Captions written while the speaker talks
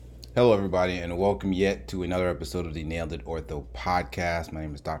Hello, everybody, and welcome yet to another episode of the Nailed It Ortho podcast. My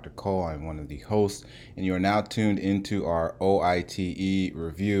name is Dr. Cole. I'm one of the hosts, and you are now tuned into our OITE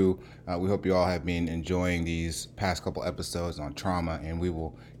review. We hope you all have been enjoying these past couple episodes on trauma, and we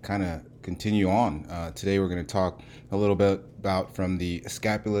will kind of continue on. Today, we're going to talk a little bit about from the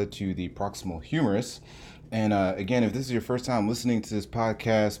scapula to the proximal humerus. And again, if this is your first time listening to this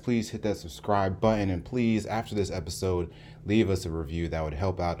podcast, please hit that subscribe button. And please, after this episode, leave us a review. That would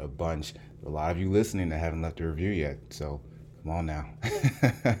help out a bunch. There's a lot of you listening that haven't left a review yet. So come on now.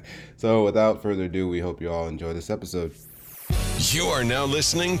 So without further ado, we hope you all enjoy this episode. You are now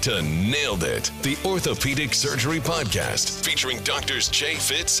listening to Nailed It, the Orthopedic Surgery Podcast, featuring Doctors Jay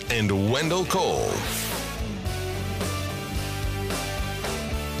Fitz and Wendell Cole.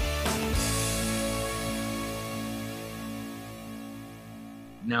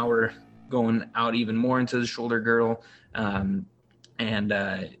 Now we're going out even more into the shoulder girdle and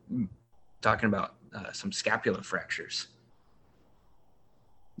talking about some scapular fractures.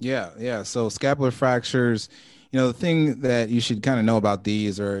 Yeah. So scapular fractures, the thing that you should kind of know about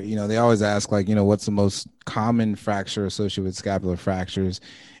these are, they always ask like, what's the most common fracture associated with scapular fractures?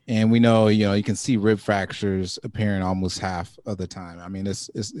 And we know, you can see rib fractures appearing almost half of the time. I mean,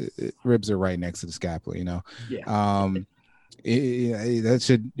 ribs are right next to the scapula, Yeah. That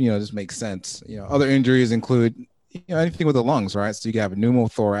should, just make sense. Other injuries include, anything with the lungs, right? So you can have a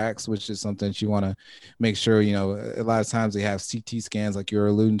pneumothorax, which is something that you want to make sure, a lot of times they have CT scans like you were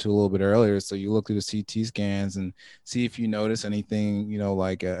alluding to a little bit earlier. So you look through the CT scans and see if you notice anything,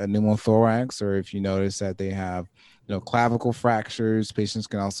 like a pneumothorax, or if you notice that they have, clavicle fractures. Patients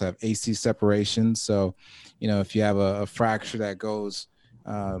can also have AC separation. So, if you have a fracture that goes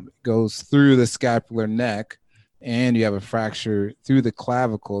through the scapular neck, and you have a fracture through the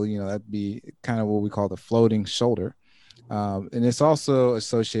clavicle, that'd be kind of what we call the floating shoulder. And it's also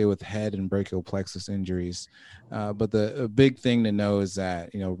associated with head and brachial plexus injuries. But the big thing to know is that,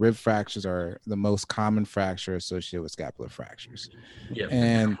 rib fractures are the most common fracture associated with scapular fractures. Yeah.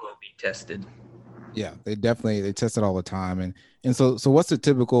 And will be tested. Yeah, they test it all the time. And so what's the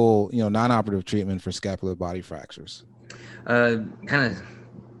typical, non-operative treatment for scapular body fractures? Kind of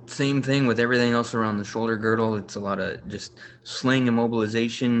same thing with everything else around the shoulder girdle. It's a lot of just sling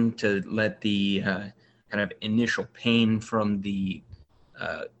immobilization to let the kind of initial pain from the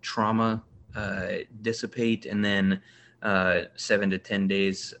trauma dissipate, and then 7 to 10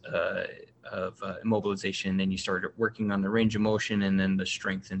 days of immobilization. Then you start working on the range of motion and then the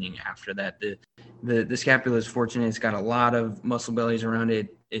strengthening after that. The scapula is fortunate. It's got a lot of muscle bellies around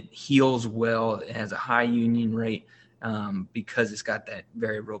it. It heals well. It has a high union rate. Because it's got that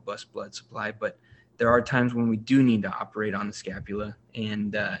very robust blood supply. But there are times when we do need to operate on the scapula,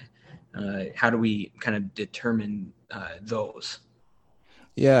 and how do we kind of determine those?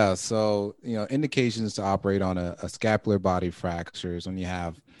 Yeah, so indications to operate on a scapular body fracture is when you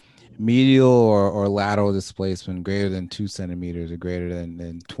have medial or lateral displacement greater than 2 centimeters or greater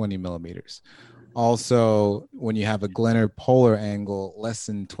than 20 millimeters. Also, when you have a Glenner polar angle less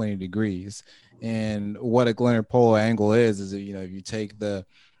than 20 degrees. And what a Glenner polar angle is if you take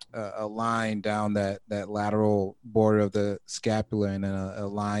a line down that lateral border of the scapula and then a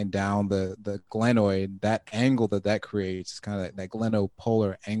line down the glenoid, that angle that creates is kind of that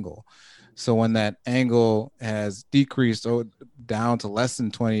glenopolar angle. So when that angle has decreased down to less than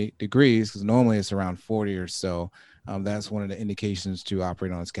 20 degrees, because normally it's around 40 or so, that's one of the indications to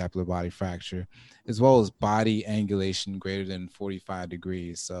operate on a scapular body fracture, as well as body angulation greater than 45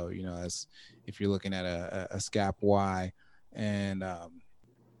 degrees. So, as if you're looking at a scap Y and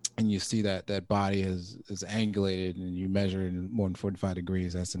you see that body is angulated and you measure in more than 45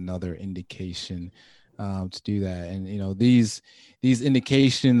 degrees, that's another indication to do that. And these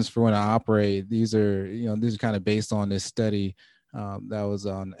indications for when I operate, these are kind of based on this study that was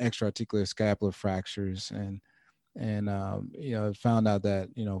on extra-articular scapular fractures, and it found out that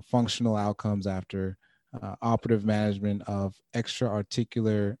functional outcomes after operative management of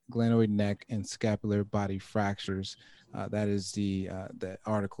extra-articular glenoid neck and scapular body fractures. That is the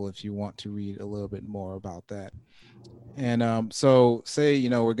article if you want to read a little bit more about that. And so say,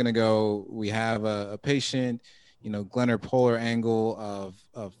 we're going to go, we have a patient, Glenner polar angle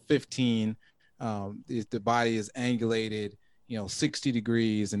of 15. The body is angulated, 60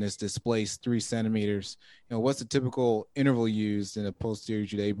 degrees and it's displaced 3 centimeters. What's the typical interval used in a posterior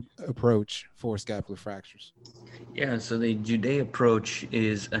Judet approach for scapular fractures? Yeah, so the Judet approach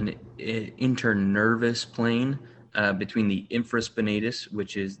is an internervous plane between the infraspinatus,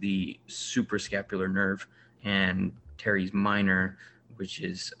 which is the suprascapular nerve, and teres minor, which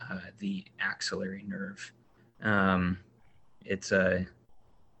is the axillary nerve. It's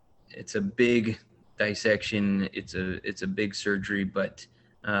it's a big dissection. It's a big surgery, but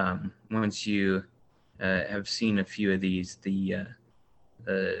once you have seen a few of these, the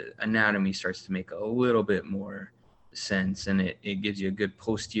anatomy starts to make a little bit more sense, and it gives you a good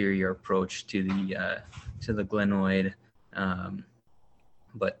posterior approach to the glenoid.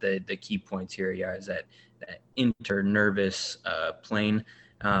 But the key points here, yeah, is that internervous plane,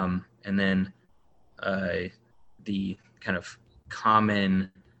 and then the kind of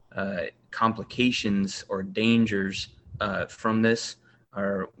common complications or dangers from this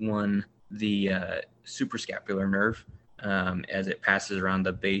are, one, the suprascapular nerve, as it passes around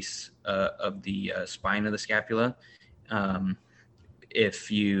the base of the spine of the scapula.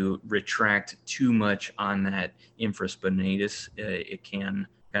 If you retract too much on that infraspinatus, it can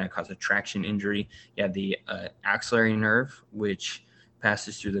kind of cause a traction injury. You have the axillary nerve, which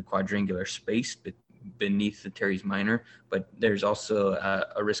passes through the quadrangular space beneath the teres minor, but there's also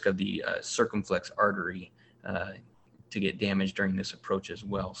a risk of the circumflex artery to get damaged during this approach as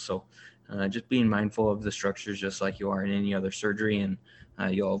well. So just being mindful of the structures, just like you are in any other surgery, and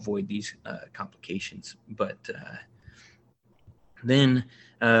you'll avoid these complications. But then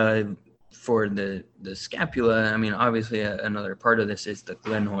for the scapula, I mean, obviously another part of this is the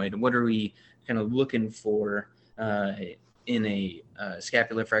glenoid. What are we kind of looking for in a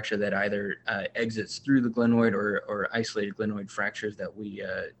scapular fracture that either exits through the glenoid or isolated glenoid fractures that we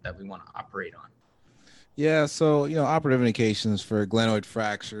want to operate on? Yeah, so operative indications for glenoid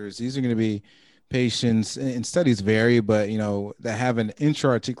fractures, these are going to be patients, and studies vary, but that have an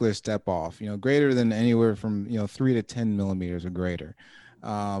intra-articular step off, greater than anywhere from 3 to 10 millimeters or greater.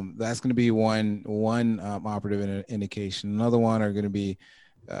 That's going to be one operative indication. Another one are going to be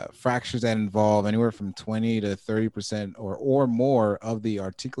fractures that involve anywhere from 20 to 30% or more of the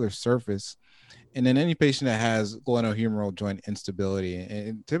articular surface. And then any patient that has glenohumeral joint instability,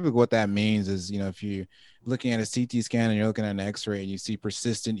 and typically what that means is, if you're looking at a CT scan and you're looking at an X-ray and you see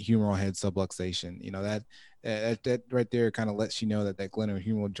persistent humeral head subluxation, that right there kind of lets you know that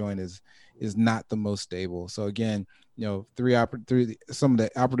glenohumeral joint is not the most stable. So again, some of the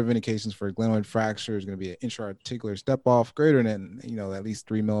operative indications for glenoid fracture is going to be an intra-articular step off greater than at least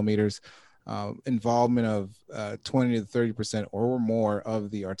 3 millimeters. Involvement of 20 to 30% or more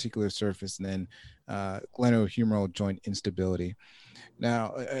of the articular surface, and then glenohumeral joint instability.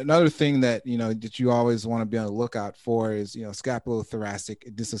 Now, another thing that that you always want to be on the lookout for is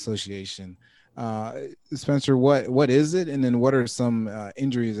scapulothoracic dissociation. Spencer, what is it, and then what are some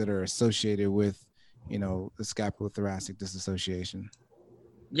injuries that are associated with the scapulothoracic dissociation?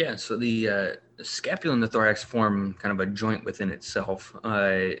 Yeah, so the scapula and the thorax form kind of a joint within itself,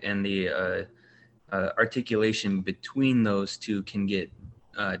 and the articulation between those two can get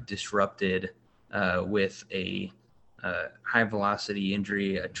disrupted with a high velocity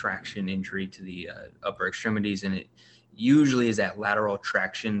injury, a traction injury to the upper extremities, and it usually is that lateral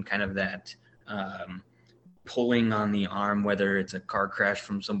traction, kind of that pulling on the arm, whether it's a car crash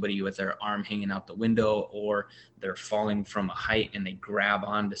from somebody with their arm hanging out the window, or they're falling from a height and they grab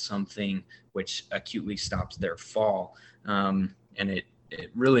onto something which acutely stops their fall. And it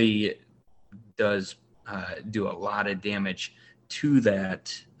really does do a lot of damage to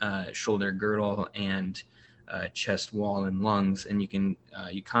that shoulder girdle and chest wall and lungs. And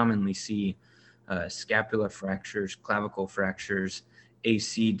you commonly see scapular fractures, clavicle fractures,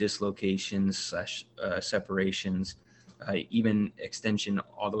 AC dislocations / separations, even extension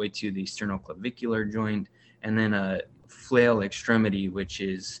all the way to the sternoclavicular joint, and then a flail extremity, which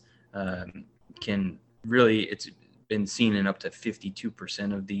is can really, it's been seen in up to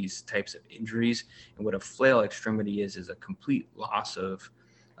 52% of these types of injuries. And what a flail extremity is a complete loss of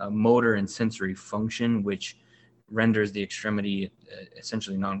motor and sensory function, which renders the extremity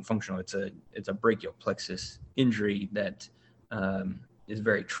essentially non-functional. It's a brachial plexus injury that is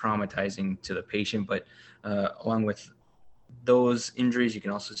very traumatizing to the patient. But along with those injuries, you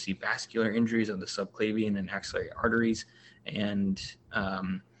can also see vascular injuries of the subclavian and axillary arteries, and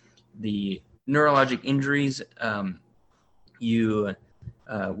the neurologic injuries. You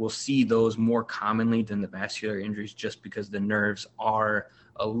will see those more commonly than the vascular injuries, just because the nerves are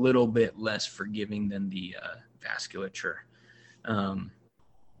a little bit less forgiving than the vasculature.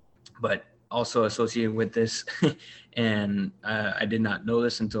 But also associated with this, and I did not know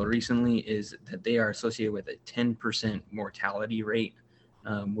this until recently, is that they are associated with a 10% mortality rate,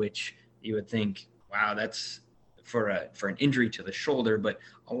 which you would think, wow, that's for an injury to the shoulder, but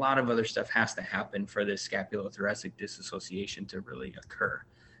a lot of other stuff has to happen for this scapulothoracic dissociation to really occur.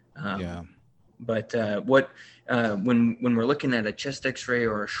 But when we're looking at a chest X-ray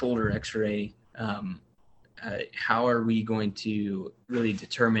or a shoulder X-ray, how are we going to really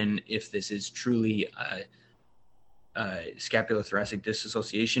determine if this is truly scapulothoracic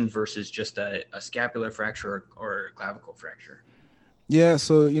dissociation versus just a scapular fracture or a clavicle fracture? Yeah,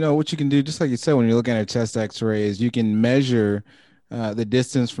 so what you can do, just like you said, when you're looking at a chest X-ray, is you can measure the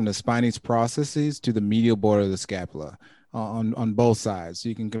distance from the spinous processes to the medial border of the scapula on both sides. So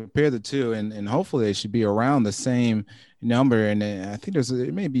you can compare the two, and hopefully they should be around the same number. And I think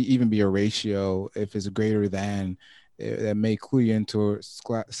it may be even be a ratio if it's greater than that may clue you into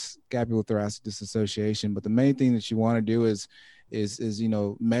scapulothoracic dissociation. But the main thing that you want to do is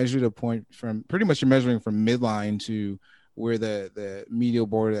measure the point from pretty much you're measuring from midline to where the medial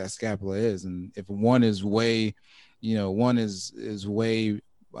border of that scapula is. And if one is way, one is way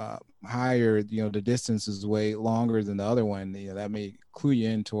higher, the distance is way longer than the other one, that may clue you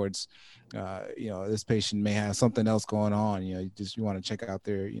in towards, this patient may have something else going on. You want to check out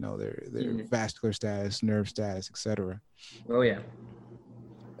their vascular status, nerve status, etc. Oh yeah.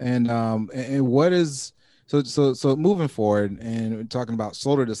 And what is, so moving forward and talking about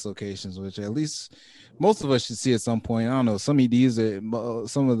shoulder dislocations, which at least most of us should see at some point. I don't know, some EDs,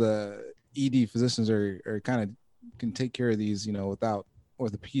 some of the ED physicians are kind of can take care of these, without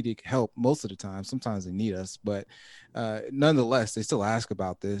orthopedic help most of the time. Sometimes they need us, but nonetheless, they still ask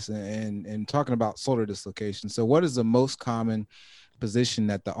about this and talking about shoulder dislocation. So what is the most common position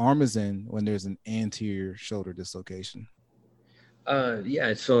that the arm is in when there's an anterior shoulder dislocation?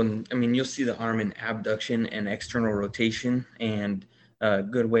 Yeah, so I mean, you'll see the arm in abduction and external rotation, and a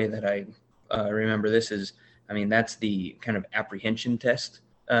good way that I remember this is, I mean, that's the kind of apprehension test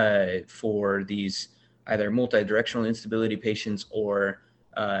for these either multi-directional instability patients or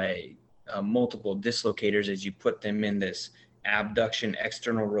multiple dislocators, as you put them in this abduction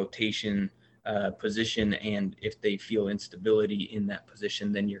external rotation position, and if they feel instability in that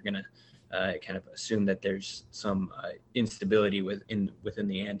position, then you're going to kind of assume that there's some instability within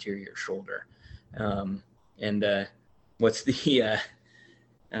the anterior shoulder. And what's the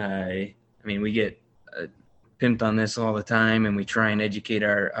I mean, we get pimped on this all the time, and we try and educate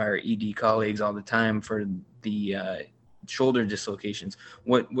our ED colleagues all the time for the shoulder dislocations.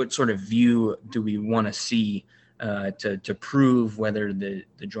 What sort of view do we want to see to prove whether the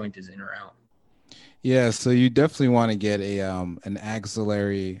joint is in or out? Yeah, so you definitely want to get an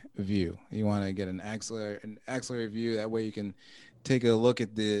axillary view. You want to get an axillary view. That way you can take a look at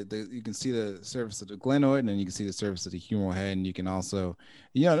you can see the surface of the glenoid, and then you can see the surface of the humeral head, and you can also,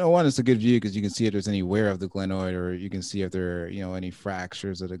 one, it's a good view because you can see if there's any wear of the glenoid, or you can see if there are, any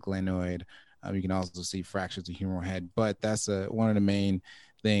fractures of the glenoid. You can also see fractures of the humeral head, but that's one of the main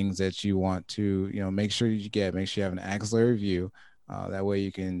things that you want to, make sure you have an axillary view. That way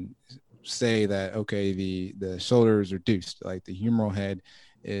you can say that, okay, the shoulder is reduced, like the humeral head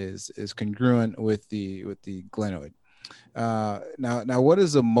is congruent with the glenoid. Now what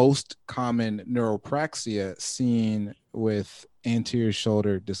is the most common neuropraxia seen with anterior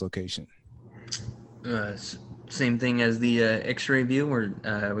shoulder dislocation? Same thing as the x-ray view,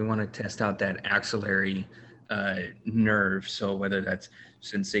 where we want to test out that axillary nerve, so whether that's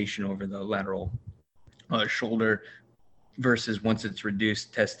sensation over the lateral shoulder versus, once it's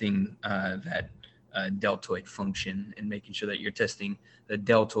reduced, testing that deltoid function and making sure that you're testing the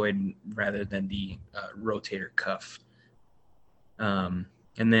deltoid rather than the rotator cuff. And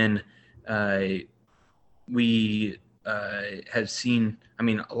then we have seen, I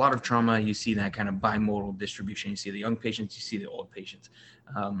mean, a lot of trauma, you see that kind of bimodal distribution. You see the young patients, you see the old patients.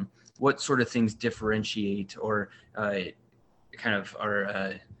 What sort of things differentiate or kind of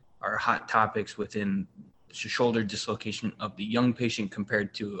are hot topics within shoulder dislocation of the young patient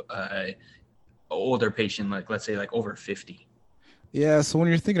compared to older patient, like let's say like over 50? Yeah, so when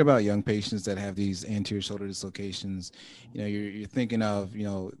you're thinking about young patients that have these anterior shoulder dislocations, you're thinking of,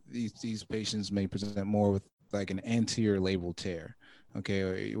 these patients may present more with like an anterior labral tear,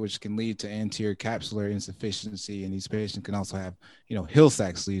 okay, which can lead to anterior capsular insufficiency, and these patients can also have,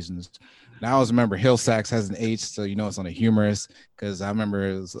 Hill-Sachs lesions. Now I always remember Hill-Sachs has an H, so it's on the humerus, because I remember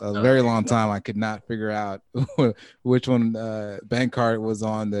it was a very long time I could not figure out which one Bankart was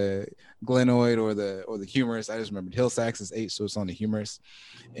on, the glenoid or the humerus. I just remembered Hill-Sachs is H, so it's on the humerus.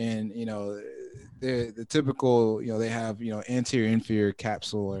 And the typical, they have anterior inferior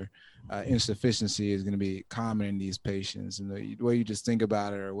capsular insufficiency is going to be common in these patients. And the way you just think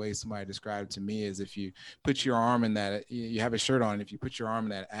about it, or the way somebody described it to me, is if you put your arm in that, you have a shirt on, if you put your arm in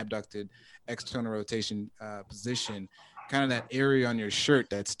that abducted external rotation position, kind of that area on your shirt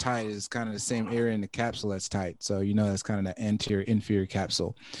that's tight is kind of the same area in the capsule that's tight. So that's kind of the anterior inferior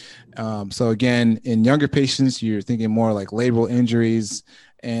capsule. So again, in younger patients, you're thinking more like labral injuries,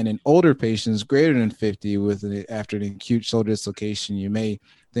 And in older patients greater than 50 after an acute shoulder dislocation, you may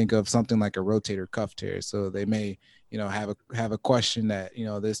think of something like a rotator cuff tear. So they may, have a question that,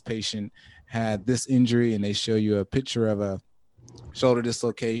 this patient had this injury, and they show you a picture of a shoulder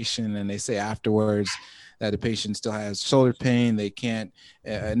dislocation, and they say afterwards that the patient still has shoulder pain. They can't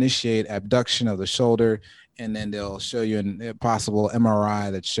initiate abduction of the shoulder, and then they'll show you a possible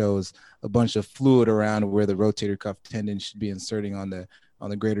MRI that shows a bunch of fluid around where the rotator cuff tendon should be inserting on the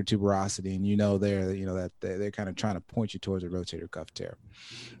greater tuberosity, and that they're kind of trying to point you towards a rotator cuff tear.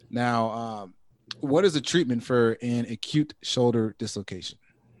 Now, what is the treatment for an acute shoulder dislocation?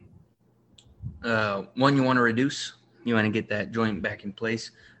 One, you want to reduce. You want to get that joint back in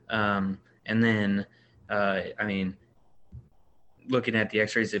place. And then, looking at the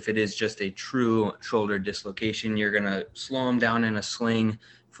x-rays, if it is just a true shoulder dislocation, you're going to slow them down in a sling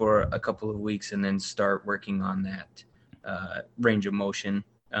for a couple of weeks and then start working on that range of motion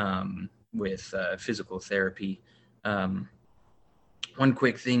with physical therapy. One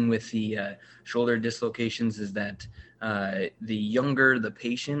quick thing with the shoulder dislocations is that the younger the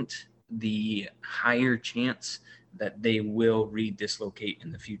patient, the higher chance that they will re-dislocate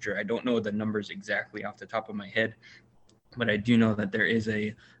in the future. I don't know the numbers exactly off the top of my head, but I do know that there is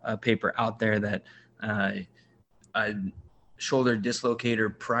a paper out there that a shoulder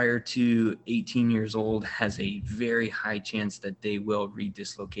dislocator prior to 18 years old has a very high chance that they will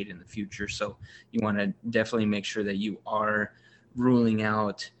re-dislocate in the future. So you want to definitely make sure that you are ruling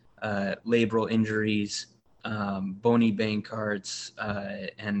out labral injuries, bony Bankarts,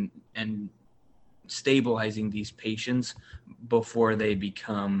 and stabilizing these patients before they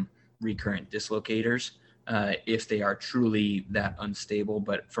become recurrent dislocators, if they are truly that unstable.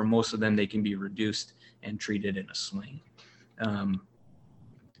 But for most of them, they can be reduced and treated in a sling.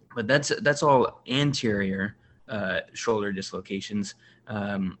 But that's all anterior shoulder dislocations.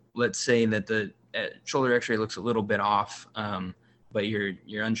 Let's say that the shoulder x-ray looks a little bit off, but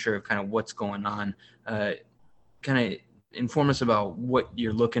you're unsure of kind of what's going on. Kind of inform us about what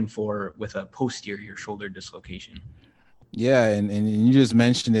you're looking for with a posterior shoulder dislocation. Yeah, and you just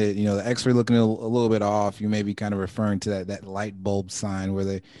mentioned it, the x-ray looking a little bit off. You may be kind of referring to that light bulb sign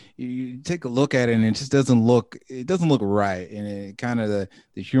where you take a look at it and it just doesn't look right. And it kind of the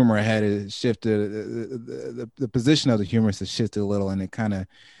humeral head is shifted, the position of the humerus has shifted a little, and it kind of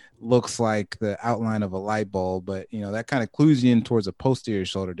looks like the outline of a light bulb, but that kind of clues you in towards a posterior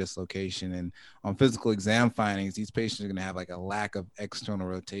shoulder dislocation. And on physical exam findings, these patients are going to have like a lack of external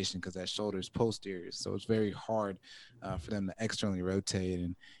rotation because that shoulder is posterior, so it's very hard for them to externally rotate.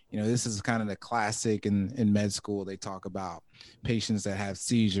 And this is kind of the classic in med school. They talk about patients that have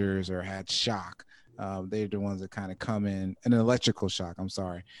seizures or had shock. They're the ones that kind of come in, an electrical shock, I'm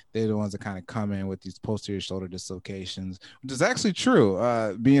sorry. They're the ones that kind of come in with these posterior shoulder dislocations, which is actually true.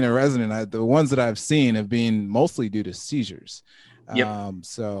 Being a resident, the ones that I've seen have been mostly due to seizures. Yep.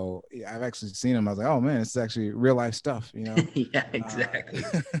 So I've actually seen them. I was like, oh man, it's actually real life stuff, Yeah, exactly.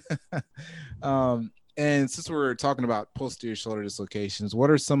 And since we're talking about posterior shoulder dislocations,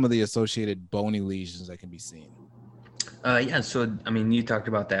 what are some of the associated bony lesions that can be seen? So, you talked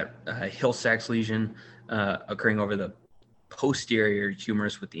about that Hill-Sachs lesion occurring over the posterior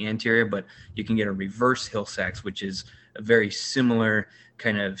humerus with the anterior, but you can get a reverse Hill-Sachs, which is a very similar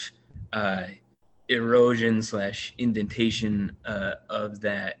kind of erosion / indentation of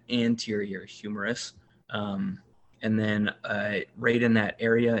that anterior humerus. And then right in that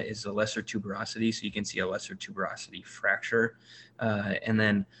area is a lesser tuberosity, so you can see a lesser tuberosity fracture. And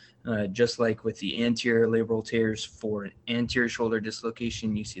then just like with the anterior labral tears for an anterior shoulder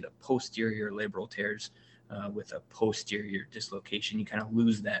dislocation, you see the posterior labral tears with a posterior dislocation. You kind of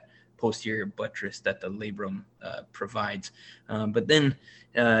lose that posterior buttress that the labrum provides. But then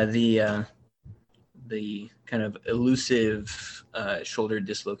the kind of elusive shoulder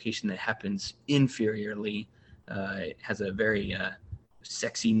dislocation that happens inferiorly has a very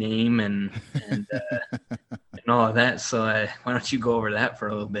sexy name and all of that. So why don't you go over that for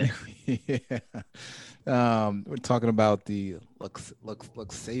a little bit? Yeah. We're talking about the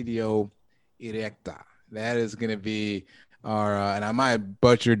luxatio erecta. That is going to be our, and I might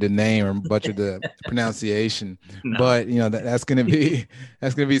butcher the name or butcher the pronunciation, no. But that's going to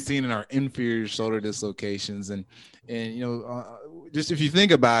be seen in our inferior shoulder dislocations. And just if you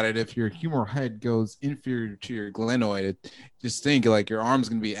think about it, if your humeral head goes inferior to your glenoid, just think like your arm's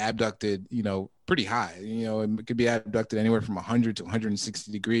going to be abducted, pretty high. It could be abducted anywhere from 100 to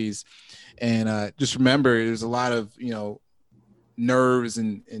 160 degrees. And just remember, there's a lot of, nerves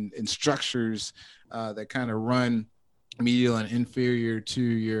and structures that kind of run medial and inferior to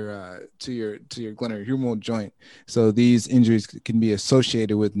your glenohumeral joint. So these injuries can be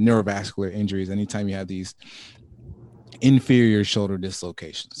associated with neurovascular injuries anytime you have these inferior shoulder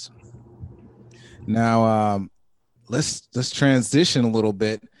dislocations. Now, let's transition a little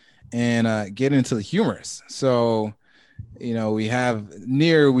bit and get into the humerus. So, we have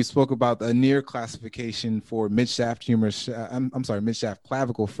we spoke about the near classification for midshaft humerus. I'm sorry, midshaft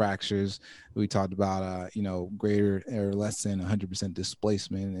clavicle fractures. We talked about, greater or less than 100%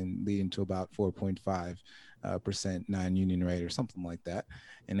 displacement and leading to about 4.5% non-union rate or something like that.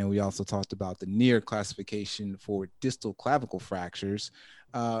 And then we also talked about the near classification for distal clavicle fractures.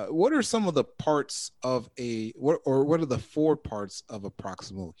 What are some of the parts of what are the 4 parts of a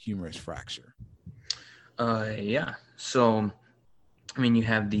proximal humerus fracture? Yeah. So, you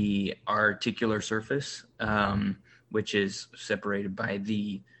have the articular surface, which is separated by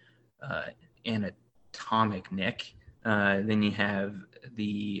the anatomic neck. Then you have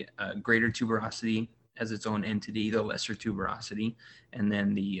the greater tuberosity as its own entity, the lesser tuberosity, and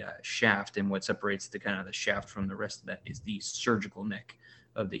then the shaft. And what separates the shaft from the rest of that is the surgical neck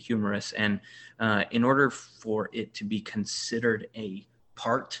of the humerus. And in order for it to be considered a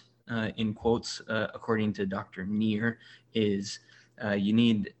part, in quotes, according to Dr. Neer, is you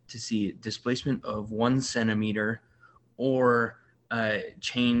need to see displacement of 1 centimeter or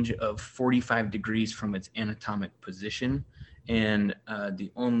change of 45 degrees from its anatomic position. And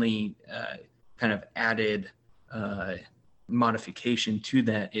the only kind of added modification to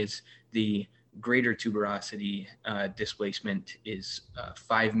that is the greater tuberosity displacement is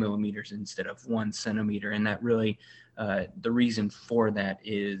 5 millimeters instead of 1 centimeter. And that really, the reason for that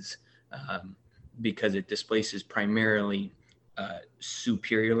is because it displaces primarily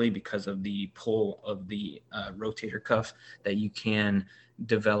superiorly because of the pull of the rotator cuff, that you can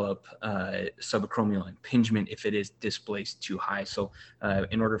develop subacromial impingement if it is displaced too high. So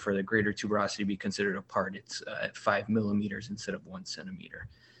in order for the greater tuberosity to be considered a part, it's 5 millimeters instead of 1 centimeter.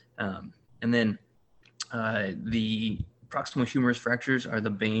 And then the proximal humerus fractures are the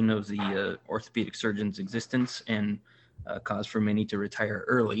bane of the orthopedic surgeon's existence and cause for many to retire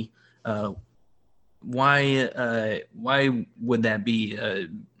early. Why would that be?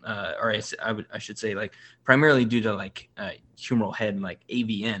 Or I should say, like, primarily due to humeral head, like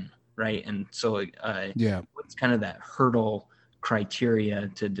AVN, right? And so, what's kind of that hurdle criteria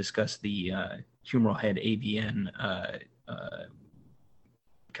to discuss the humeral head AVN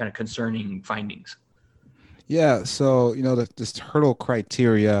kind of concerning findings? Yeah, so this hurdle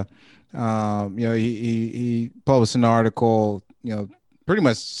criteria, he published an article, pretty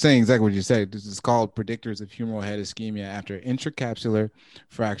much saying exactly what you said. This is called Predictors of Humeral Head Ischemia After Intracapsular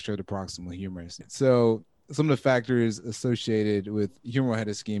Fracture of the Proximal Humerus. So some of the factors associated with humeral head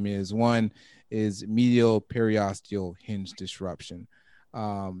ischemia is, 1 is medial periosteal hinge disruption.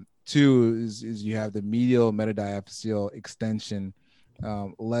 2 is you have the medial metadiaphyseal extension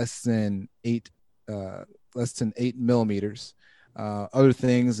less than 8 millimeters. Other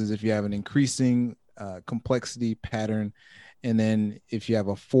things is if you have an increasing complexity pattern, and then if you have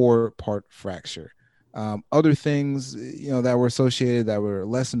a 4-part fracture. Other things, that were associated that were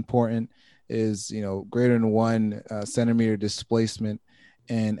less important is, greater than 1 centimeter displacement,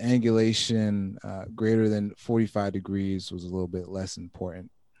 and angulation greater than 45 degrees was a little bit less important.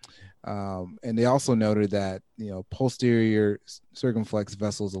 And they also noted that, posterior circumflex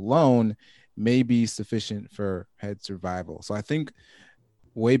vessels alone may be sufficient for head survival. So I think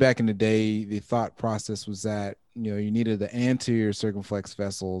way back in the day, the thought process was that, you needed the anterior circumflex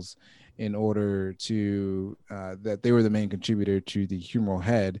vessels in order to, that they were the main contributor to the humeral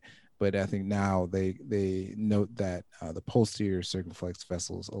head. But I think now they note that the posterior circumflex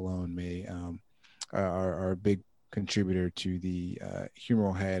vessels alone may are a big contributor to the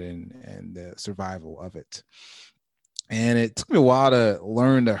humeral head and the survival of it. And it took me a while to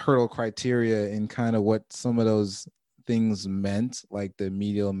learn the hurdle criteria and kind of what some of those things meant, like the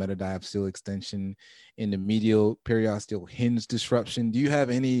medial metadiaphyseal extension and the medial periosteal hinge disruption. Do you have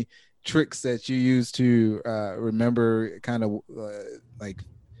any tricks that you use to remember kind of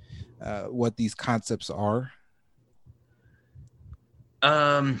what these concepts are?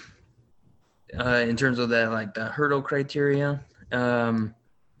 In terms of that, like the hurdle criteria,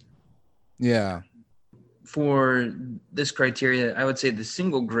 yeah. For this criteria, I would say the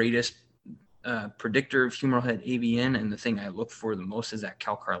single greatest predictor of humeral head AVN, and the thing I look for the most, is that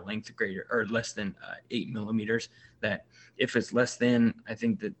calcar length greater or less than 8 millimeters. That if it's less than, I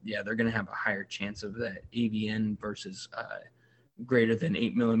think that, they're going to have a higher chance of that AVN versus greater than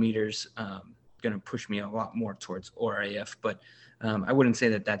 8 millimeters. Going to push me a lot more towards ORAF. But I wouldn't say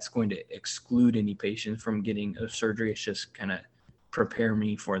that that's going to exclude any patients from getting a surgery. It's just kind of prepare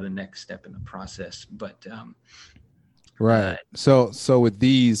me for the next step in the process. But right. So with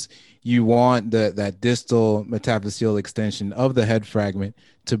these, you want that distal metaphyseal extension of the head fragment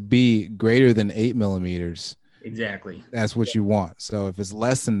to be greater than 8 millimeters. Exactly. That's what you want. So if it's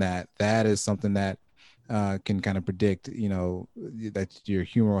less than that, that is something that can kind of predict, that your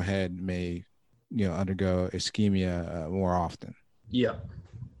humeral head may, undergo ischemia more often. Yeah.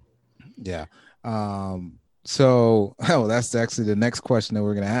 Yeah. So, that's actually the next question that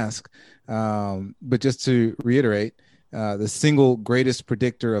we're going to ask. But just to reiterate, the single greatest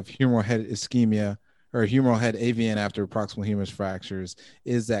predictor of humeral head ischemia or humeral head AVN after proximal humerus fractures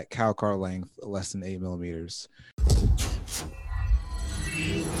is that calcar length less than 8 millimeters.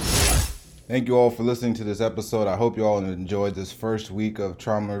 Thank you all for listening to this episode. I hope you all enjoyed this first week of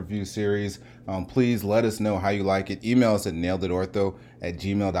Trauma Review series. Please let us know how you like it. Email us at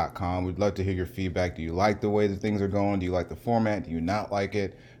naileditortho@gmail.com. We'd love to hear your feedback. Do you like the way that things are going? Do you like the format? Do you not like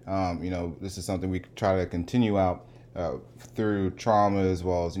it? This is something we try to continue out through trauma as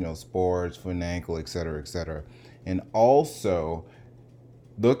well as, sports, foot and ankle, et cetera, et cetera. And also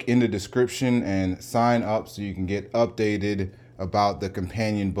look in the description and sign up so you can get updated about the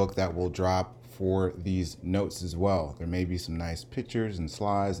companion book that will drop for these notes as well. There may be some nice pictures and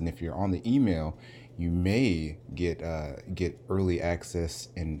slides, and if you're on the email, you may get early access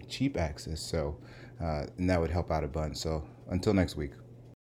and cheap access. So, and that would help out a bunch. So until next week.